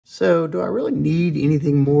So do I really need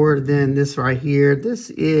anything more than this right here?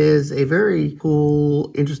 This is a very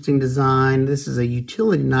cool, interesting design. This is a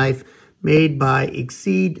utility knife made by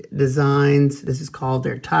Exceed Designs. This is called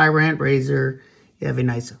their Tyrant Razor. You have a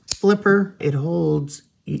nice flipper. It holds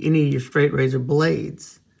any of your straight razor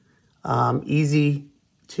blades. Easy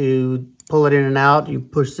to pull it in and out. You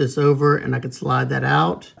push this over and I can slide that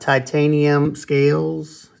out. Titanium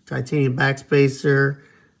scales, titanium backspacer,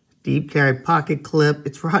 deep carry pocket clip.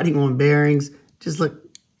 It's riding on bearings. Just look,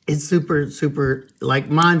 it's super, like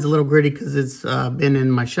mine's a little gritty because it's been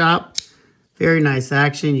in my shop. Very nice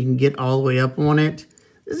action. You can get all the way up on it.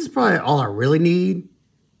 This is probably all I really need.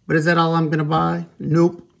 But is that all I'm gonna buy?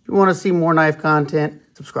 Nope. If you wanna see more knife content,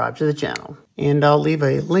 subscribe to the channel. And I'll leave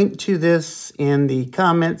a link to this in the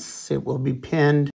comments. It will be pinned.